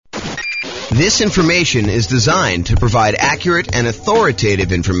This information is designed to provide accurate and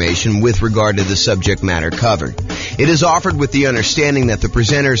authoritative information with regard to the subject matter covered. It is offered with the understanding that the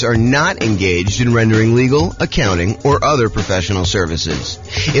presenters are not engaged in rendering legal, accounting, or other professional services.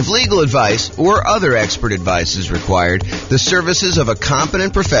 If legal advice or other expert advice is required, the services of a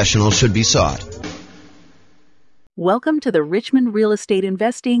competent professional should be sought. Welcome to the Richmond Real Estate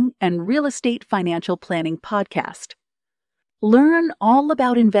Investing and Real Estate Financial Planning Podcast. Learn all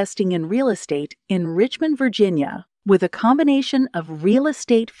about investing in real estate in Richmond, Virginia, with a combination of real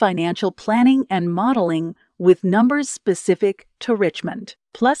estate financial planning and modeling with numbers specific to Richmond,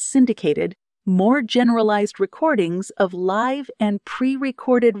 plus syndicated, more generalized recordings of live and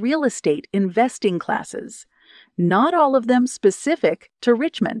pre-recorded real estate investing classes, not all of them specific to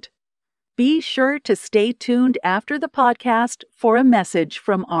Richmond. Be sure to stay tuned after the podcast for a message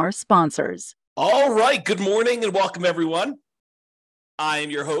from our sponsors. All right. Good morning and welcome, everyone. I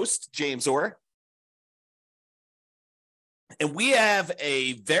am your host, James Orr. And we have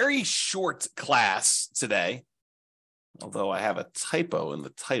a very short class today, although I have a typo in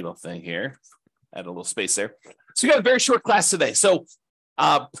the title thing here. Add a little space there. So we got a very short class today. So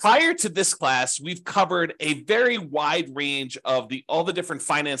prior to this class, we've covered a very wide range of all the different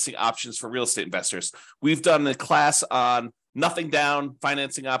financing options for real estate investors. We've done a class on nothing down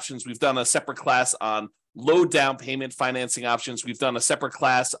financing options. We've done a separate class on low down payment financing options. We've done a separate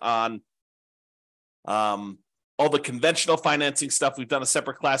class on all the conventional financing stuff. We've done a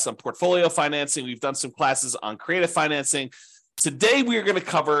separate class on portfolio financing. We've done some classes on creative financing. Today, we are going to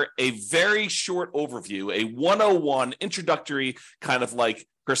cover a very short overview, a 101 introductory kind of like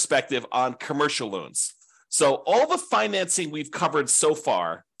perspective on commercial loans. So all the financing we've covered so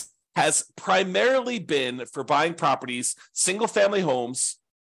far has primarily been for buying properties, single-family homes,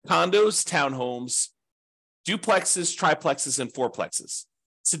 condos, townhomes, duplexes, triplexes, and fourplexes.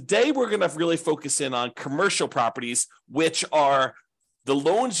 Today, we're going to really focus in on commercial properties, which are the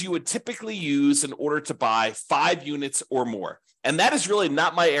loans you would typically use in order to buy 5 units or more. And that is really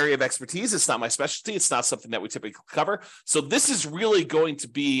not my area of expertise. It's not my specialty. It's not something that we typically cover. So this is really going to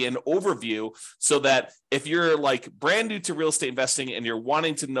be an overview so that if you're like brand new to real estate investing and you're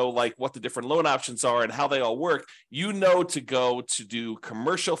wanting to know like what the different loan options are and how they all work, you know to go to do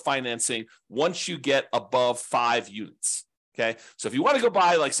commercial financing once you get above 5 units. Okay, so if you want to go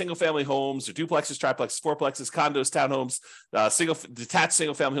buy like single-family homes or duplexes, triplexes, fourplexes, condos, townhomes, detached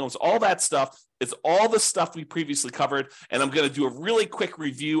single-family homes, all that stuff is all the stuff we previously covered. And I'm going to do a really quick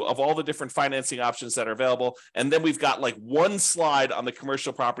review of all the different financing options that are available. And then we've got like one slide on the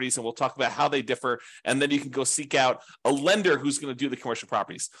commercial properties, and we'll talk about how they differ. And then you can go seek out a lender who's going to do the commercial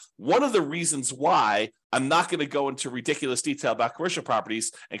properties. One of the reasons why I'm not going to go into ridiculous detail about commercial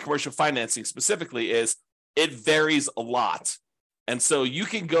properties and commercial financing specifically is it varies a lot. And so you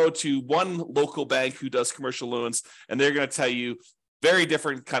can go to one local bank who does commercial loans, and they're going to tell you very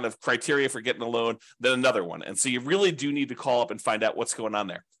different kind of criteria for getting a loan than another one. And so you really do need to call up and find out what's going on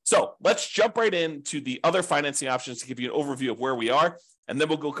there. So let's jump right into the other financing options to give you an overview of where we are, and then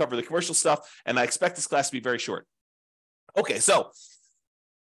we'll go cover the commercial stuff. And I expect this class to be very short. Okay, so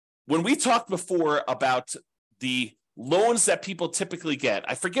when we talked before about the loans that people typically get,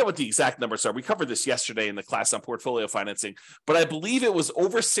 I forget what the exact numbers are. We covered this yesterday in the class on portfolio financing, but I believe it was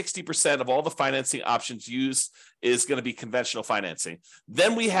over 60% of all the financing options used is going to be conventional financing.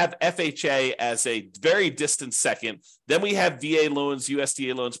 Then we have FHA as a very distant second. Then we have VA loans,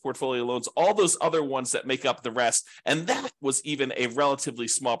 USDA loans, portfolio loans, all those other ones that make up the rest. And that was even a relatively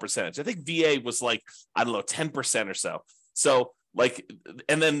small percentage. I think VA was like, 10% or so. So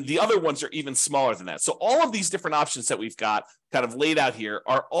and then the other ones are even smaller than that. So all of these different options that we've got kind of laid out here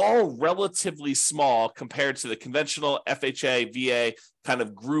are all relatively small compared to the conventional FHA, VA kind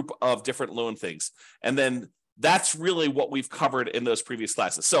of group of different loan things. And then that's really what we've covered in those previous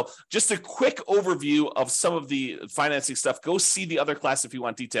classes. So just a quick overview of some of the financing stuff. Go see the other class if you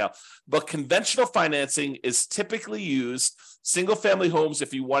want detail. But conventional financing is typically used single family homes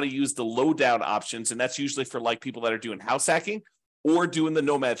if you want to use the low down options. And that's usually for like people that are doing house hacking or doing the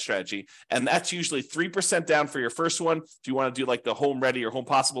nomad strategy. And that's usually 3% down for your first one, if you want to do like the home ready or home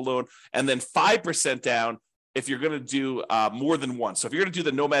possible loan, and then 5% down if you're going to do more than one. So if you're going to do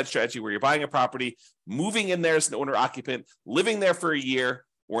the nomad strategy where you're buying a property, moving in there as an owner occupant, living there for a year,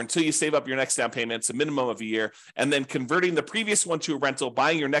 or until you save up your next down payment, it's a minimum of a year, and then converting the previous one to a rental,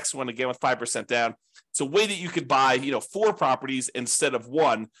 buying your next one again with 5% down. It's a way that you could buy, 4 properties instead of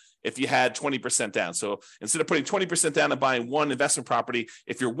one if you had 20% down. So instead of putting 20% down and buying one investment property,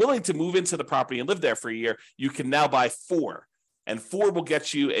 if you're willing to move into the property and live there for a year, you can now buy 4. And 4 will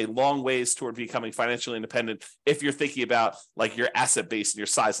get you a long ways toward becoming financially independent if you're thinking about like your asset base and your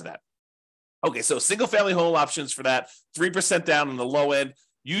size of that. Okay, so single family home options for that, 3% down on the low end,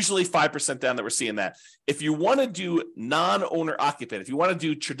 usually 5% down that we're seeing that. If you want to do non-owner occupant, if you want to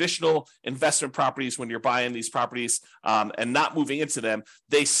do traditional investment properties when you're buying these properties and not moving into them,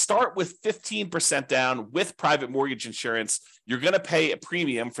 they start with 15% down with private mortgage insurance. You're going to pay a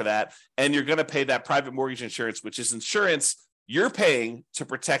premium for that, and you're going to pay that private mortgage insurance, which is insurance you're paying to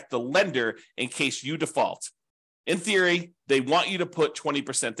protect the lender in case you default. In theory, they want you to put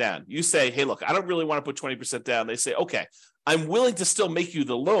 20% down. You say, hey, look, I don't really want to put 20% down. They say, okay, I'm willing to still make you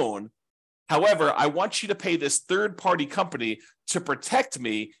the loan. However, I want you to pay this third-party company to protect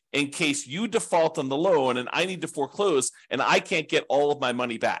me in case you default on the loan and I need to foreclose and I can't get all of my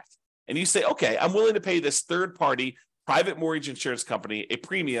money back. And you say, okay, I'm willing to pay this third-party private mortgage insurance company a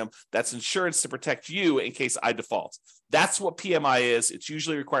premium that's insurance to protect you in case I default. That's what PMI is. It's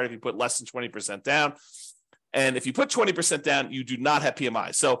usually required if you put less than 20% down. And if you put 20% down, you do not have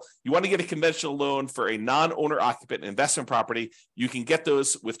PMI. So you want to get a conventional loan for a non-owner occupant investment property. You can get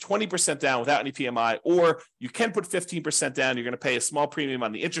those with 20% down without any PMI, or you can put 15% down. You're going to pay a small premium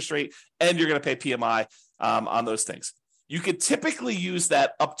on the interest rate, and you're going to pay PMI on those things. You could typically use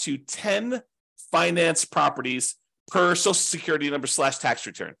that up to 10 finance properties per Social Security number / tax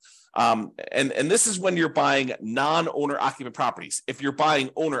return. And this is when you're buying non-owner occupant properties. If you're buying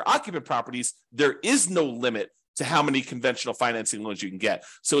owner occupant properties, there is no limit to how many conventional financing loans you can get.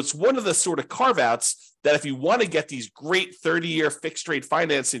 So it's one of the sort of carve-outs that if you want to get these great 30-year fixed rate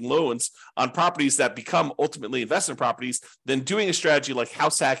financing loans on properties that become ultimately investment properties, then doing a strategy like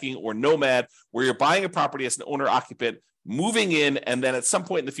house hacking or Nomad, where you're buying a property as an owner occupant, moving in, and then at some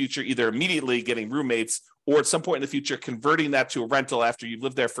point in the future, either immediately getting roommates or at some point in the future, converting that to a rental after you've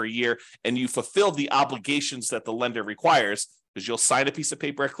lived there for a year and you fulfill the obligations that the lender requires, because you'll sign a piece of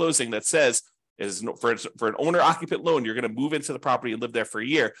paper at closing that says, for an owner-occupant loan, you're going to move into the property and live there for a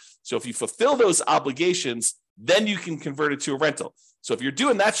year. So if you fulfill those obligations, then you can convert it to a rental. So if you're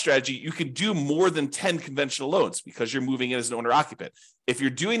doing that strategy, you can do more than 10 conventional loans because you're moving in as an owner-occupant. If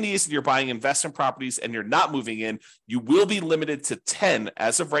you're doing these and you're buying investment properties and you're not moving in, you will be limited to 10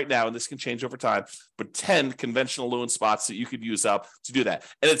 as of right now, and this can change over time, but 10 conventional loan spots that you could use up to do that.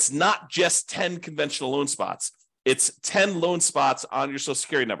 And it's not just 10 conventional loan spots. It's 10 loan spots on your Social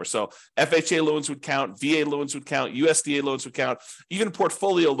Security number. So FHA loans would count, VA loans would count, USDA loans would count, even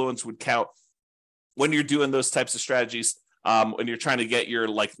portfolio loans would count when you're doing those types of strategies, when you're trying to get your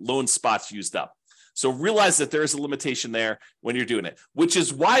loan spots used up. So realize that there is a limitation there when you're doing it, which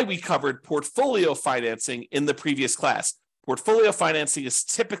is why we covered portfolio financing in the previous class. Portfolio financing is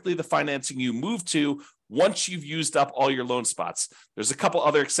typically the financing you move to once you've used up all your loan spots. There's a couple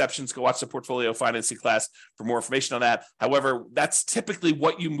other exceptions. Go watch the portfolio financing class for more information on that. However, that's typically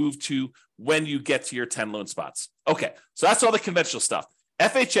what you move to when you get to your 10 loan spots. Okay, so that's all the conventional stuff.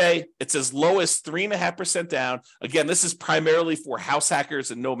 FHA, it's as low as 3.5% down. Again, this is primarily for house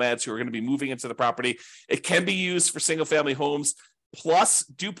hackers and nomads who are going to be moving into the property. It can be used for single-family homes, plus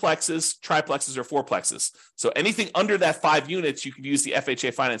duplexes, triplexes, or fourplexes. So anything under that 5 units, you can use the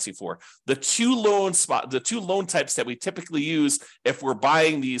FHA financing for. The two loan types that we typically use if we're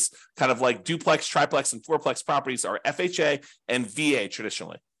buying these kind of like duplex, triplex, and fourplex properties are FHA and VA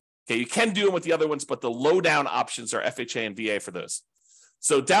traditionally. Okay, you can do them with the other ones, but the low down options are FHA and VA for those.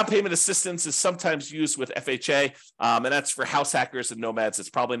 So down payment assistance is sometimes used with FHA, and that's for house hackers and nomads.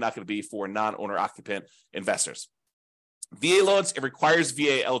 It's probably not going to be for non-owner occupant investors. VA loans, it requires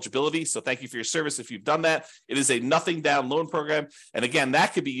VA eligibility. So thank you for your service if you've done that. It is a nothing down loan program. And again,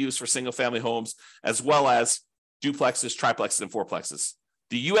 that could be used for single family homes as well as duplexes, triplexes, and fourplexes.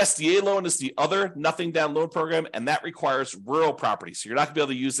 The USDA loan is the other nothing down loan program, and that requires rural property. So you're not going to be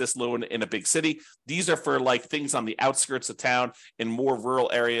able to use this loan in a big city. These are for like things on the outskirts of town in more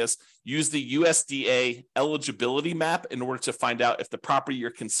rural areas. Use the USDA eligibility map in order to find out if the property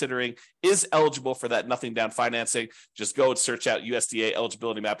you're considering is eligible for that nothing down financing. Just go and search out USDA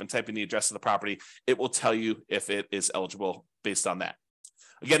eligibility map and type in the address of the property. It will tell you if it is eligible based on that.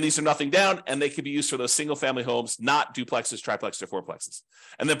 Again, these are nothing down, and they can be used for those single-family homes, not duplexes, triplexes, or fourplexes.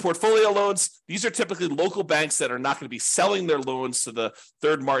 And then portfolio loans, these are typically local banks that are not going to be selling their loans to the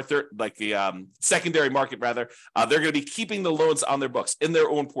secondary market, rather. They're going to be keeping the loans on their books in their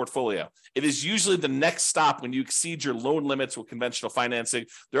own portfolio. It is usually the next stop when you exceed your loan limits with conventional financing.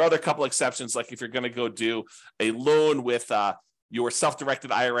 There are other couple exceptions, like if you're going to go do a loan with your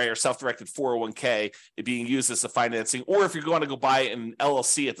self-directed IRA or self-directed 401k being used as a financing, or if you're going to go buy an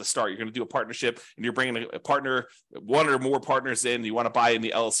LLC at the start, you're going to do a partnership and you're bringing a partner, one or more partners in, you want to buy in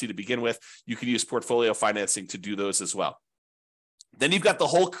the LLC to begin with, you can use portfolio financing to do those as well. Then you've got the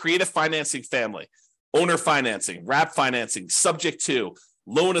whole creative financing family, owner financing, wrap financing, subject to.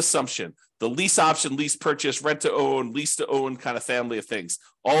 loan assumption, the lease option, lease purchase, rent to own, lease to own kind of family of things.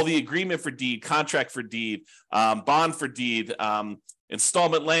 All the agreement for deed, contract for deed, bond for deed,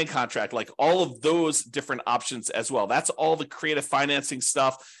 installment land contract, like all of those different options as well. That's all the creative financing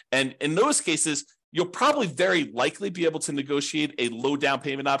stuff. And in those cases, you'll probably very likely be able to negotiate a low down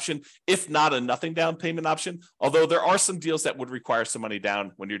payment option, if not a nothing down payment option, although there are some deals that would require some money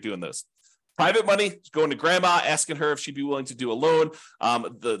down when you're doing those. Private money, going to grandma, asking her if she'd be willing to do a loan.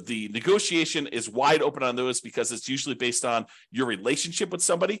 The negotiation is wide open on those because it's usually based on your relationship with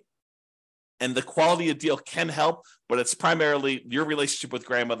somebody. And the quality of deal can help, but it's primarily your relationship with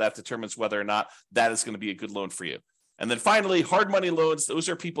grandma that determines whether or not that is going to be a good loan for you. And then finally, hard money loans. Those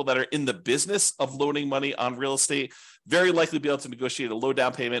are people that are in the business of loaning money on real estate, very likely to be able to negotiate a low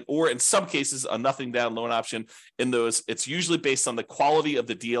down payment, or in some cases, a nothing down loan option. In those, it's usually based on the quality of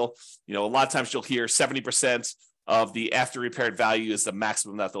the deal. You know, a lot of times you'll hear 70% of the after repaired value is the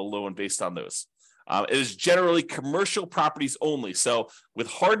maximum that they'll loan based on those. It is generally commercial properties only. So with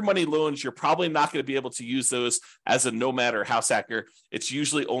hard money loans, you're probably not going to be able to use those as a nomad or house hacker. It's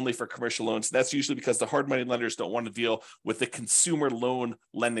usually only for commercial loans. That's usually because the hard money lenders don't want to deal with the consumer loan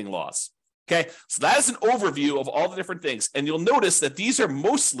lending laws. Okay, so that is an overview of all the different things. And you'll notice that these are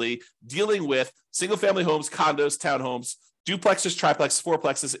mostly dealing with single family homes, condos, townhomes, duplexes, triplexes,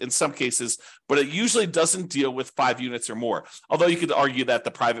 fourplexes in some cases, but it usually doesn't deal with 5 units or more. Although you could argue that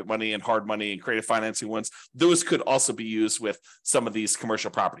the private money and hard money and creative financing ones, those could also be used with some of these commercial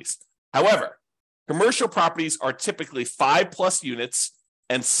properties. However, commercial properties are typically 5+ units,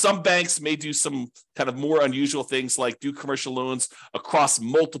 and some banks may do some kind of more unusual things like do commercial loans across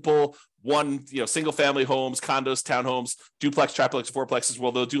multiple single family homes, condos, townhomes, duplex, triplex, fourplexes.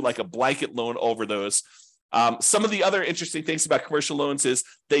 Well, they'll do like a blanket loan over those. Some of the other interesting things about commercial loans is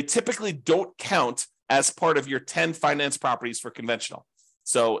they typically don't count as part of your 10 finance properties for conventional.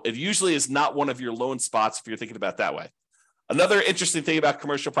 So it usually is not one of your loan spots if you're thinking about it that way. Another interesting thing about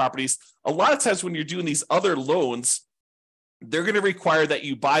commercial properties, a lot of times when you're doing these other loans, they're going to require that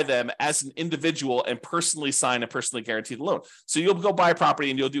you buy them as an individual and personally sign and personally guarantee the loan. So you'll go buy a property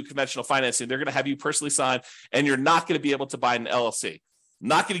and you'll do conventional financing. They're going to have you personally sign, and you're not going to be able to buy an LLC.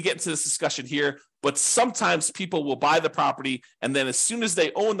 Not going to get into this discussion here, but sometimes people will buy the property, and then as soon as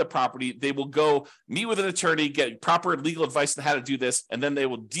they own the property, they will go meet with an attorney, get proper legal advice on how to do this, and then they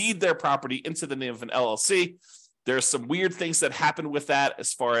will deed their property into the name of an LLC. There's some weird things that happen with that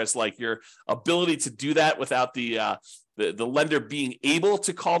as far as like your ability to do that without the lender being able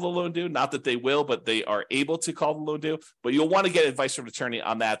to call the loan due. Not that they will, but they are able to call the loan due. But you'll want to get advice from an attorney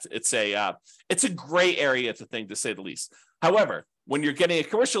on that. It's a gray area to say the least. However, when you're getting a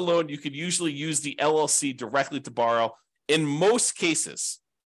commercial loan, you could usually use the LLC directly to borrow. In most cases,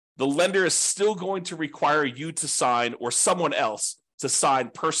 the lender is still going to require you to sign or someone else to sign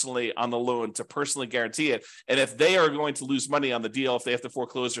personally on the loan to personally guarantee it. And if they are going to lose money on the deal, if they have to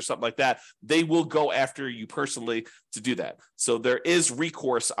foreclose or something like that, they will go after you personally to do that. So there is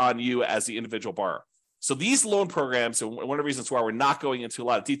recourse on you as the individual borrower. So these loan programs, and one of the reasons why we're not going into a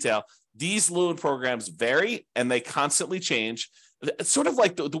lot of detail, these loan programs vary and they constantly change. It's sort of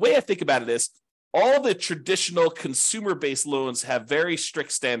like the way I think about it is all the traditional consumer-based loans have very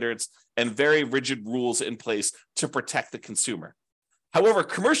strict standards and very rigid rules in place to protect the consumer. However,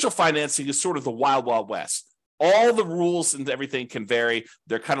 commercial financing is sort of the wild, wild west. All the rules and everything can vary.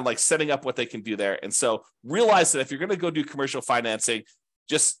 They're kind of like setting up what they can do there. And so realize that if you're going to go do commercial financing,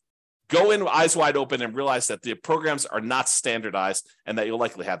 just go in eyes wide open and realize that the programs are not standardized and that you'll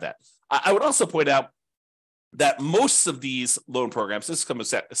likely have that. I would also point out that most of these loan programs, this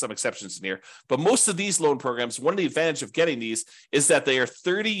comes some exceptions in here, but most of these loan programs, one of the advantages of getting these is that they are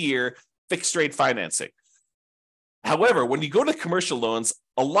 30-year fixed rate financing. However, when you go to commercial loans,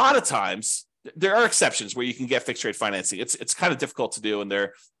 a lot of times there are exceptions where you can get fixed rate financing. It's kind of difficult to do, and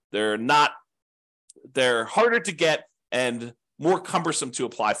they're harder to get and more cumbersome to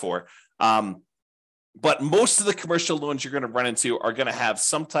apply for. But most of the commercial loans you're going to run into are going to have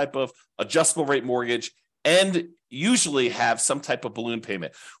some type of adjustable rate mortgage and usually have some type of balloon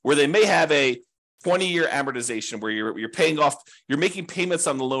payment where they may have a 20-year amortization where you're paying off, you're making payments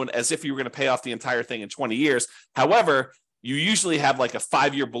on the loan as if you were going to pay off the entire thing in 20 years. However, you usually have like a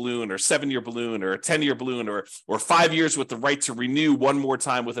 5-year balloon or 7-year balloon or a 10-year balloon or 5 years with the right to renew one more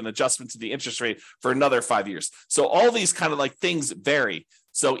time with an adjustment to the interest rate for another 5 years. So all these kind of like things vary.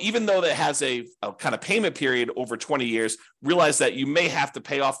 So even though that has a kind of payment period over 20 years, realize that you may have to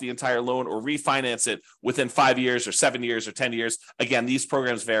pay off the entire loan or refinance it within 5 years or 7 years or 10 years. Again, these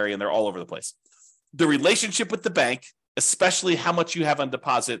programs vary and they're all over the place. The relationship with the bank, especially how much you have on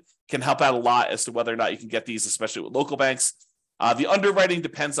deposit, can help out a lot as to whether or not you can get these, especially with local banks. The underwriting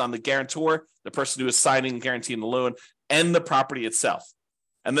depends on the guarantor, the person who is signing and guaranteeing the loan, and the property itself.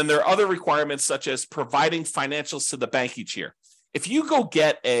 And then there are other requirements such as providing financials to the bank each year. If you go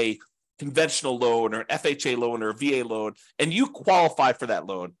get a conventional loan or an FHA loan or a VA loan and you qualify for that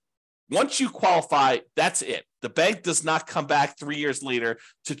loan, once you qualify, that's it. The bank does not come back 3 years later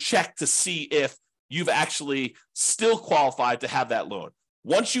to check to see if you've actually still qualified to have that loan.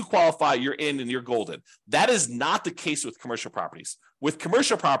 Once you qualify, you're in and you're golden. That is not the case with commercial properties. With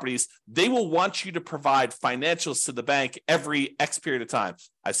commercial properties, they will want you to provide financials to the bank every X period of time.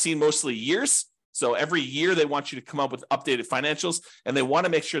 I've seen mostly years. So every year they want you to come up with updated financials, and they want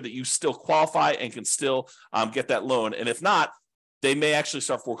to make sure that you still qualify and can still get that loan. And if not, they may actually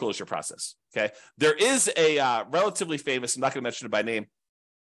start foreclosure process. Okay. There is a relatively famous, I'm not going to mention it by name,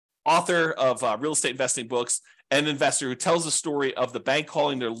 author of real estate investing books, an investor who tells the story of the bank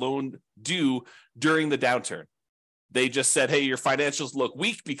calling their loan due during the downturn. They just said, hey, your financials look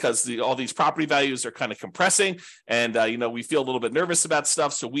weak because all these property values are kind of compressing. And, we feel a little bit nervous about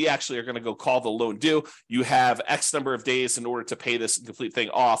stuff. So we actually are going to go call the loan due. You have X number of days in order to pay this complete thing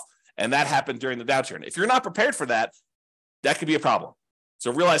off. And that happened during the downturn. If you're not prepared for that, that could be a problem.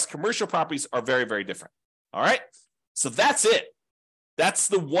 So realize commercial properties are very, very different. All right. So that's it. That's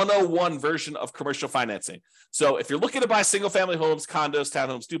the 101 version of commercial financing. So if you're looking to buy single family homes, condos,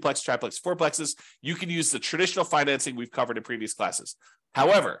 townhomes, duplex, triplex, fourplexes, you can use the traditional financing we've covered in previous classes.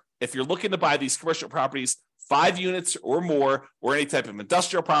 However, if you're looking to buy these commercial properties, 5 units or more, or any type of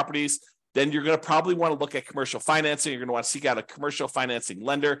industrial properties, then you're going to probably want to look at commercial financing. You're going to want to seek out a commercial financing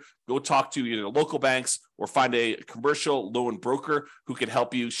lender. Go talk to either local banks or find a commercial loan broker who can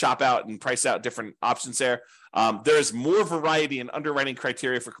help you shop out and price out different options there. There's more variety in underwriting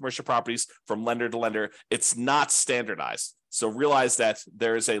criteria for commercial properties from lender to lender. It's not standardized. So realize that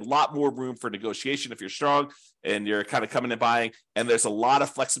there is a lot more room for negotiation if you're strong and you're kind of coming and buying. And there's a lot of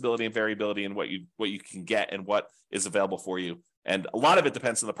flexibility and variability in what you can get and what is available for you. And a lot of it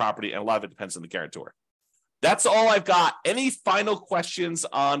depends on the property, and a lot of it depends on the guarantor. That's all I've got. Any final questions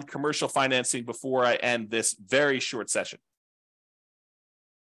on commercial financing before I end this very short session?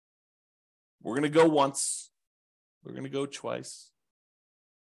 We're going to go once. We're going to go twice.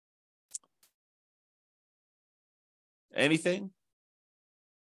 Anything?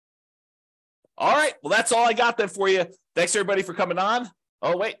 All right. Well, that's all I got then for you. Thanks, everybody, for coming on.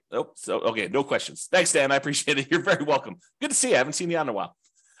 Oh, wait. Oh, so, okay. No questions. Thanks, Dan. I appreciate it. You're very welcome. Good to see you. I haven't seen you in a while.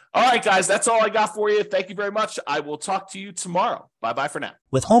 All right, guys. That's all I got for you. Thank you very much. I will talk to you tomorrow. Bye-bye for now.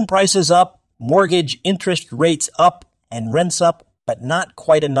 With home prices up, mortgage interest rates up, and rents up, but not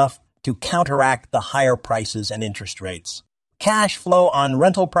quite enough to counteract the higher prices and interest rates. Cash flow on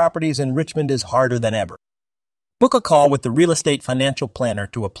rental properties in Richmond is harder than ever. Book a call with the Real Estate Financial Planner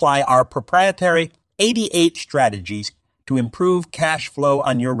to apply our proprietary 88 strategies to improve cash flow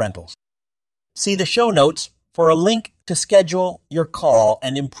on your rentals. See the show notes for a link to schedule your call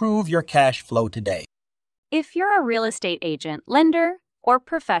and improve your cash flow today. If you're a real estate agent, lender, or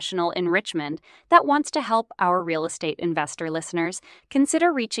professional in Richmond that wants to help our real estate investor listeners,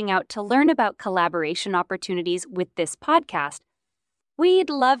 consider reaching out to learn about collaboration opportunities with this podcast.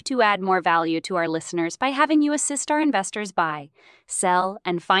 We'd love to add more value to our listeners by having you assist our investors buy, sell,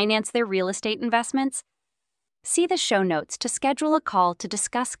 and finance their real estate investments. See the show notes to schedule a call to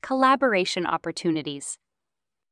discuss collaboration opportunities.